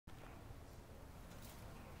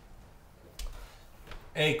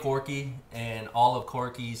Hey Quirky and all of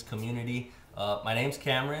Quirky's community. My name's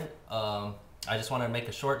Cameron. I just wanted to make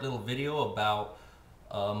a short little video about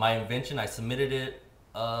my invention. I submitted it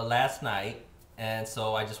last night, and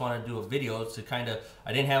so I just wanted to do a video to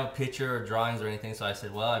I didn't have a picture or drawings or anything, so I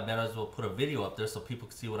said, well, I might as well put a video up there so people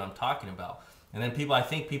can see what I'm talking about. And then I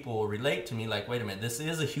think people will relate to me like, wait a minute, this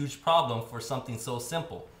is a huge problem for something so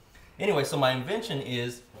simple. Anyway, so my invention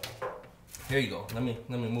is, here you go. Let me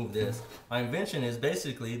move this. My invention is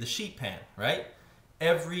basically the sheet pan, right?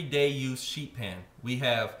 Everyday use sheet pan. We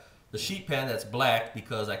have the sheet pan that's black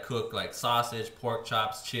because I cook like sausage, pork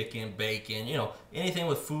chops, chicken, bacon, anything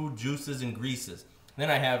with food, juices, and greases.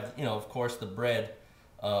 Then I have, of course, the bread,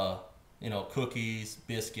 cookies,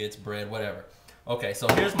 biscuits, bread, whatever. Okay, so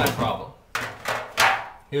here's my problem.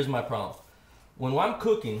 Here's my problem. When I'm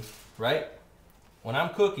cooking, right? When I'm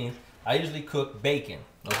cooking, I usually cook bacon.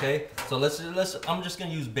 Okay, so I'm just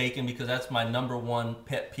gonna use bacon because that's my #1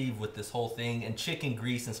 pet peeve with this whole thing, and chicken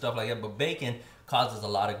grease and stuff like that. But bacon causes a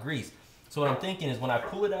lot of grease. So what I'm thinking is when I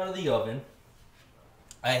pull it out of the oven,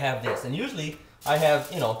 I have this, and usually I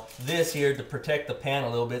have this here to protect the pan a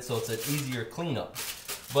little bit, so it's an easier cleanup.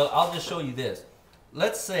 But I'll just show you this.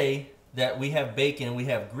 Let's say that we have bacon and we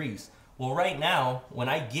have grease. Well, right now when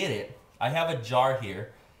I get it, I have a jar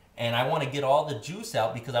here. And I want to get all the juice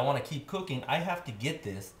out because I want to keep cooking. I have to get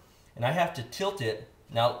this, and I have to tilt it.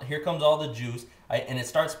 Now, here comes all the juice, and it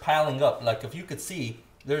starts piling up. Like if you could see,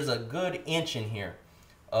 there's a good inch in here.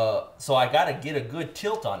 So I got to get a good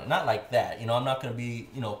tilt on it. Not like that. I'm not going to be,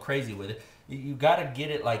 crazy with it. You got to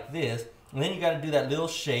get it like this, and then you got to do that little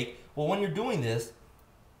shake. Well, when you're doing this,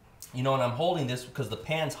 and I'm holding this because the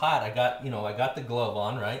pan's hot. I got the glove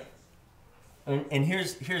on, right? And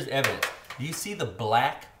here's evidence. Do you see the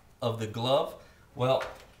black of the glove? Well,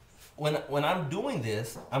 when I'm doing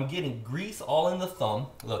this, I'm getting grease all in the thumb.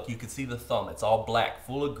 Look, you can see the thumb. It's all black,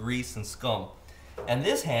 full of grease and scum. And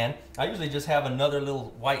this hand, I usually just have another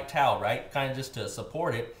little white towel, right? Kind of just to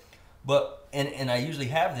support it. But, and I usually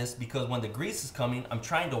have this because when the grease is coming, I'm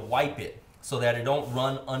trying to wipe it so that it don't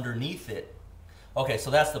run underneath it. Okay,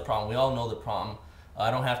 so that's the problem. We all know the problem.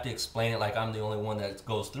 I don't have to explain it like I'm the only one that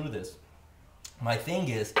goes through this. My thing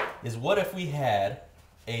is what if we had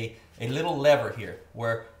a little lever here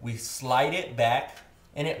where we slide it back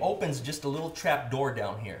and it opens just a little trap door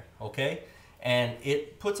down here, okay? And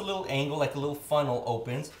it puts a little angle, like a little funnel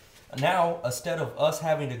opens. Now, instead of us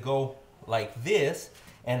having to go like this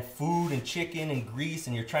and food and chicken and grease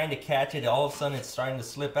and you're trying to catch it, all of a sudden it's starting to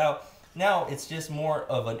slip out. Now it's just more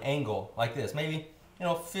of an angle like this, maybe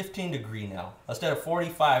 15 degree now. Instead of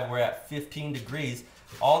 45, we're at 15 degrees.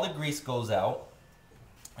 All the grease goes out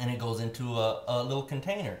and it goes into a little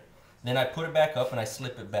container. Then I put it back up and I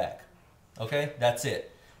slip it back. Okay, that's it.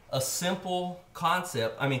 A simple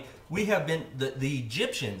concept. I mean, we have been, the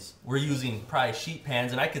Egyptians were using probably sheet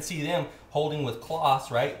pans, and I could see them holding with cloths,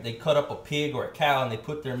 right? They cut up a pig or a cow and they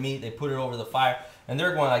put their meat, they put it over the fire, and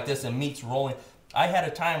they're going like this and meat's rolling. I had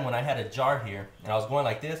a time when I had a jar here and I was going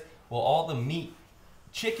like this. Well, all the meat,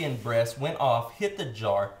 chicken breast went off, hit the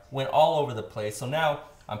jar, went all over the place. So now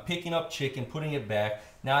I'm picking up chicken, putting it back.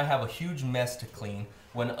 Now I have a huge mess to clean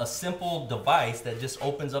when a simple device that just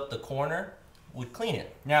opens up the corner would clean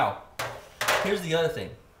it. Now, here's the other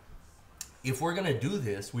thing. If we're gonna do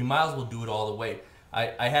this, we might as well do it all the way.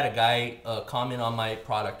 I had a guy comment on my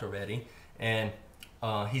product already, and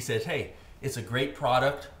he says, hey, it's a great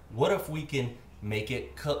product. What if we can make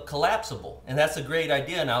it collapsible? And that's a great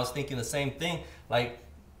idea, and I was thinking the same thing. Like,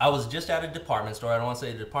 I was just at a department store, I don't want to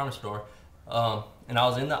say a department store, and I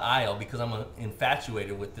was in the aisle because I'm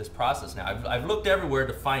infatuated with this process now. I've looked everywhere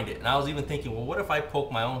to find it, and I was even thinking, well, what if I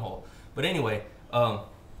poke my own hole? But anyway,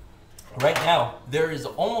 right now there is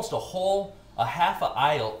almost a half an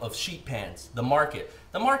aisle of sheet pans. The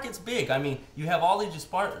market's big. I mean, you have all these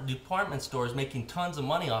department stores making tons of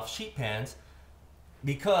money off sheet pans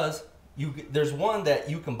because there's one that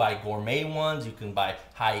you can buy gourmet ones, you can buy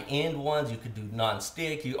high-end ones, you could do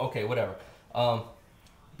non-stick, okay, whatever.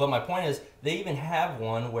 But my point is, they even have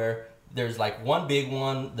one where there's like one big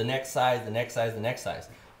one, the next size, the next size, the next size.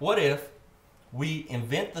 What if we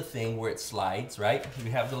invent the thing where it slides, right? We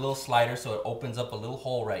have the little slider so it opens up a little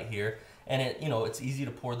hole right here, and it's easy to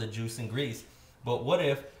pour the juice and grease. But what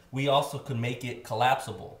if we also could make it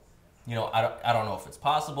collapsible? I don't know if it's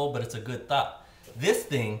possible, but it's a good thought. This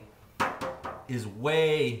thing is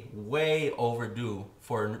way, way overdue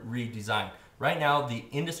for a redesign. Right now, the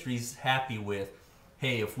industry's happy with,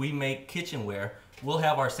 hey, if we make kitchenware, we'll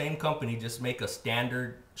have our same company just make a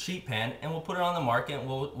standard sheet pan and we'll put it on the market and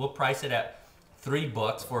we'll price it at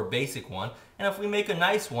 $3 for a basic one. And if we make a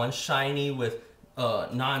nice one, shiny with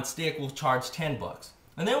non-stick, we'll charge $10.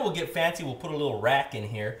 And then we'll get fancy, we'll put a little rack in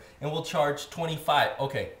here and we'll charge 25.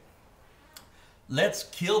 Okay, let's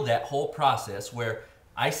kill that whole process where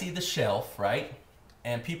I see the shelf, right?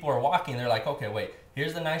 And people are walking, they're like, okay, wait,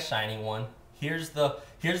 here's the nice shiny one. Here's the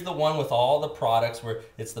one with all the products where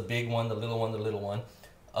it's the big one, the little one, the little one.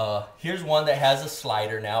 Here's one that has a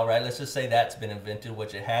slider now, right? Let's just say that's been invented,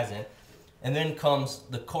 which it hasn't. And then comes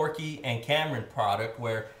the Quirky and Cameron product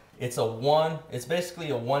where it's basically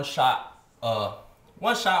a one shot,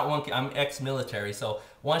 I'm ex-military, so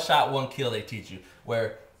one shot, one kill they teach you.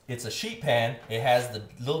 Where it's a sheet pan, it has the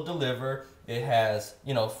little deliver, it has,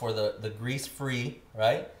 you know, for the grease free,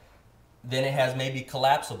 right? Then it has maybe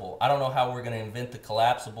collapsible. I don't know how we're gonna invent the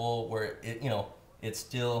collapsible where it, you know, it's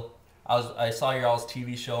still, I saw your all's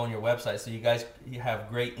TV show on your website, so you have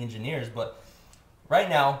great engineers, but right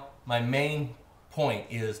now, my main point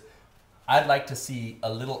is I'd like to see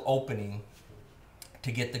a little opening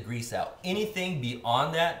to get the grease out. Anything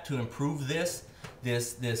beyond that to improve this,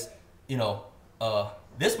 you know,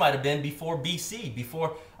 this might have been before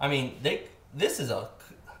BC, I mean, this is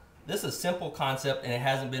a simple concept and it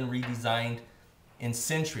hasn't been redesigned in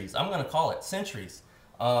centuries. I'm gonna call it centuries.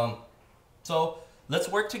 So let's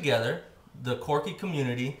work together, the Quirky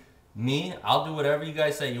community. Me, I'll do whatever you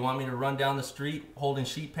guys say. You want me to run down the street holding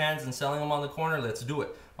sheet pans and selling them on the corner? Let's do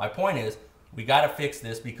it. My point is, we gotta fix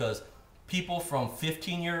this because people from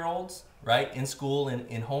 15-year-olds, right, in school,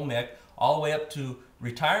 in home ec, all the way up to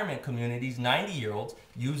retirement communities, 90-year-olds,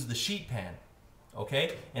 use the sheet pan,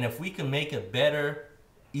 okay? And if we can make a better,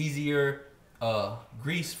 easier,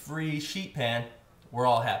 grease-free sheet pan, we're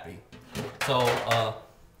all happy. So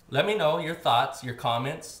let me know your thoughts, your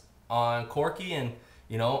comments on Quirky, and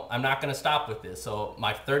you know, I'm not gonna stop with this. So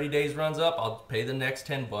my 30 days runs up, I'll pay the next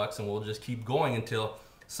 10 bucks and we'll just keep going until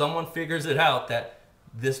someone figures it out that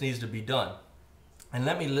this needs to be done. And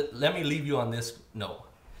let me leave you on this note.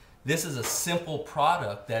 This is a simple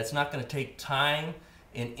product that's not gonna take time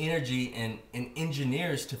and energy and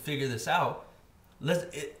engineers to figure this out.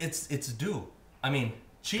 It's due. I mean,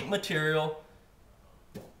 cheap material,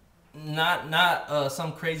 not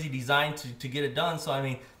some crazy design to get it done. So I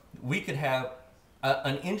mean, we could have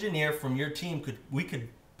an engineer from your team we could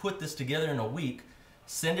put this together in a week,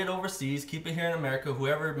 send it overseas, keep it here in America,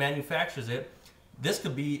 whoever manufactures it. This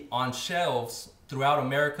could be on shelves throughout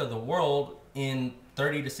America, the world, in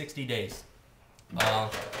 30 to 60 days.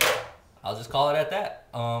 I'll just call it at that.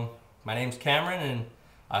 My name's Cameron, and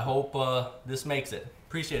I hope this makes it.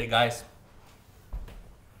 Appreciate it, guys.